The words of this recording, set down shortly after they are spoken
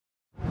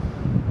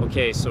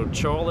Okay, so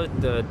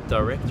Charlotte, the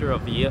director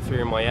of EF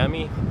here in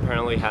Miami,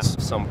 apparently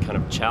has some kind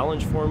of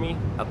challenge for me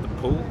at the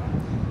pool.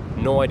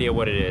 No idea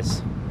what it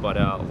is, but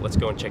let's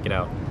go and check it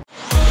out.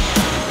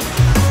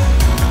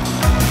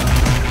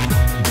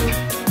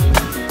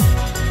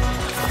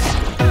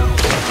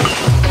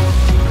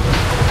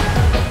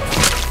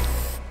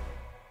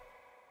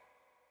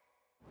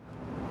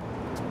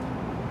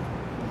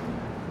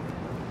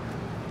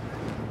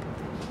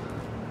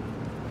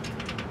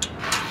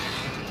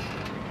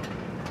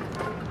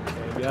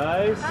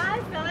 Guys. Hi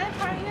Philip,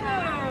 how are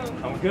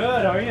you? I'm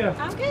good, how are you?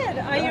 I'm good.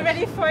 Are you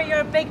ready for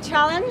your big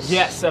challenge?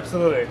 Yes,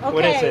 absolutely. Okay.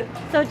 What is it?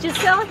 So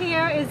Giselle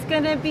here is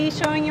going to be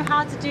showing you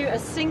how to do a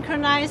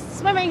synchronized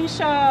swimming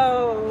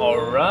show.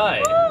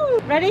 Alright.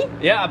 Ready?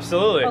 Yeah,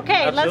 absolutely.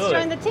 Okay, absolutely. let's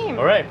join the team.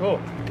 Alright, cool.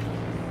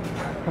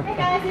 Hey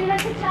guys, are you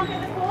ready to jump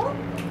in the pool?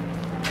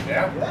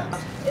 Yeah.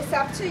 It's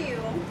up to you.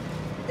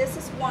 This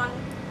is one.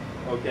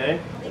 Okay.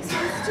 This is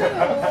two.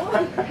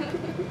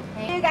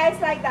 Do you guys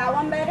like that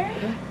one better?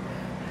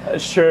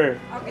 Sure.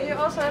 Okay, you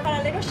also are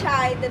a little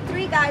shy. The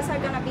three guys are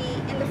gonna be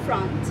in the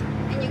front,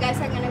 and you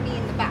guys are gonna be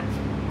in the back.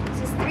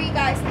 So it's three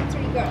guys and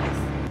three girls.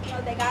 So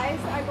the guys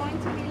are going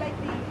to be like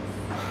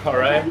these.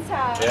 Alright.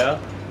 Yeah.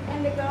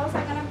 And the girls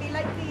are gonna be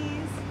like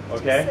these.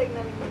 Okay.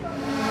 Signaling.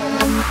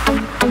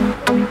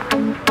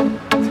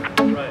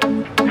 Right.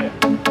 Okay.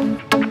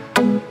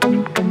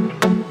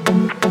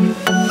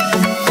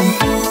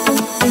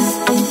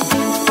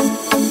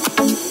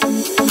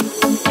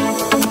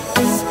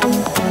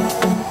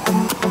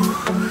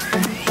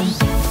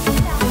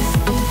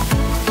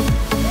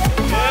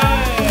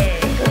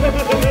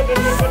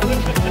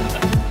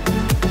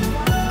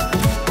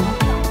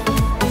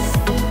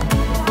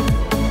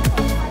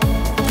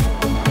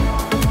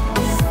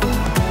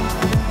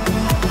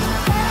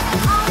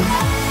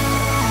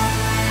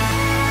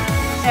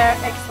 They're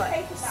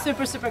excellent.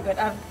 Super, super good.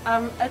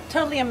 I'm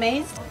totally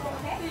amazed.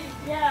 Okay.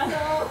 Yeah. So,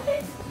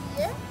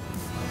 yeah.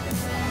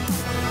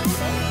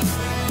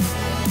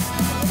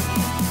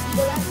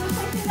 Well, that's the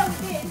same thing that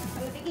we did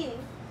from the beginning.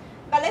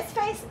 But let's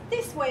face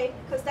this way,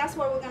 because that's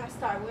where we're going to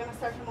start. We're going to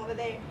start from over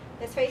there.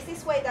 Let's face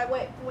this way. That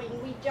way, when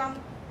we jump,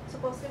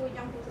 supposedly we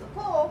jump into the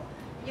pool,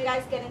 you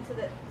guys get into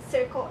the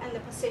circle and the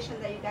position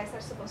that you guys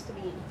are supposed to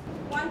be in.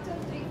 1, 2,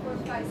 3, 4,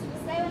 5, 6,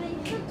 7,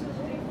 8, 2, 2,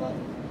 3, 4.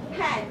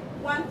 Head.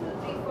 1, 2,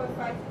 3, 4,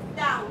 5.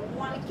 Down.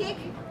 One kick.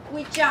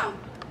 We jump.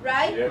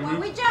 Right? Yeah. When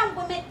we jump,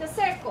 we make the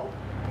circle.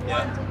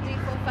 Yeah. 1, 2, 3,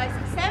 4, 5,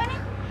 6, 7, 8,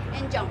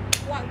 and jump.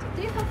 1, 2,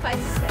 3, 4, 5,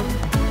 6, 7.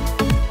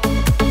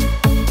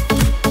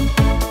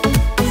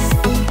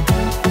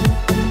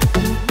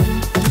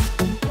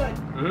 Good.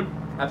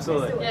 Mm-hmm.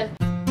 Absolutely. Let's do it.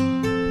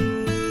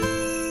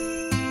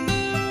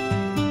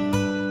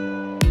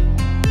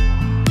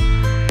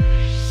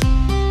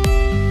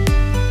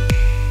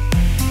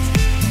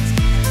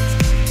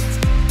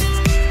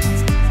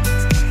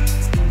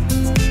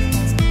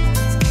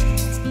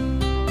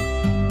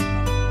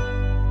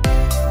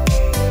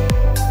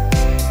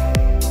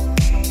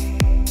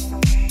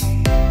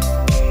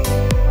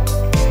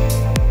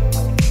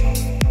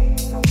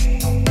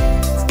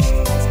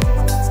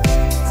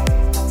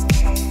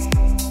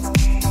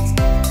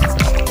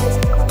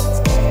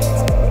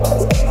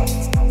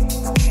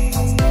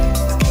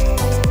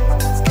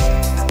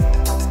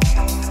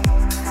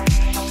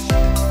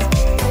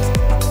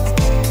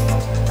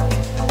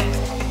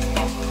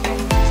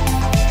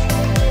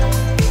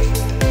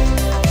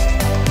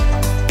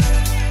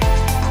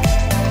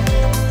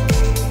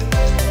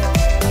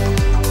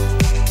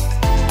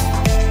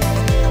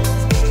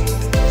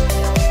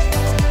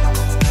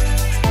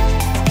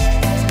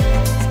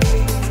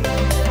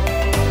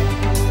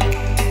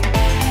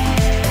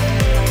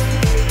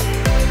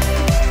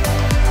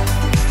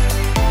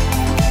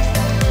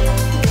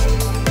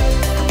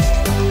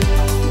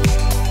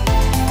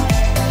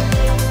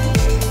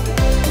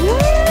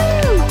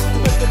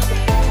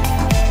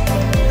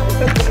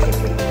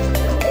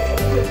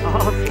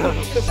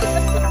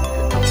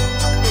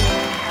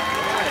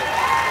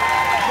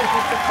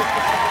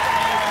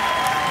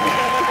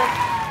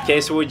 Okay,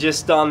 so we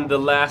just done the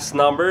last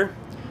number.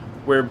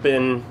 We've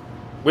been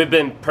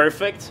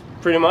perfect,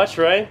 pretty much,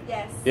 right?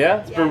 Yes.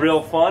 Yeah, it's been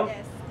real fun.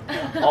 Yes.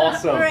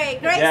 Awesome.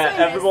 Great Yeah,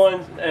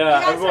 swimmers.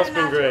 everyone's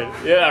been great.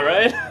 Yeah,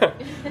 right.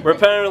 We're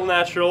parallel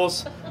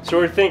naturals, so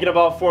we're thinking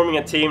about forming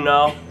a team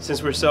now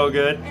since we're so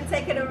good. And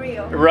take it to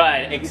Rio.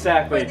 Right,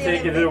 exactly. For the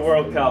Take it to the Olympics.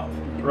 World Cup.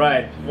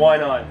 Right, why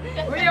not?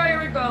 Rio, here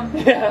we go.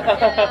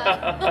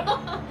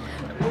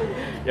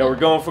 Yeah, we're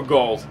going for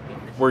gold.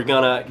 We're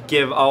gonna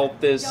give out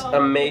this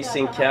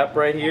amazing cap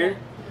right here.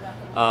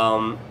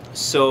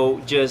 So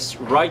just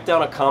write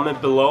down a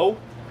comment below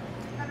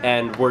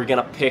and we're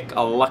gonna pick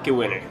a lucky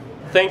winner.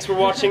 Thanks for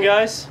watching,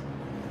 guys.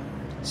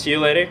 See you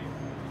later.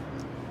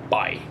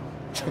 Bye.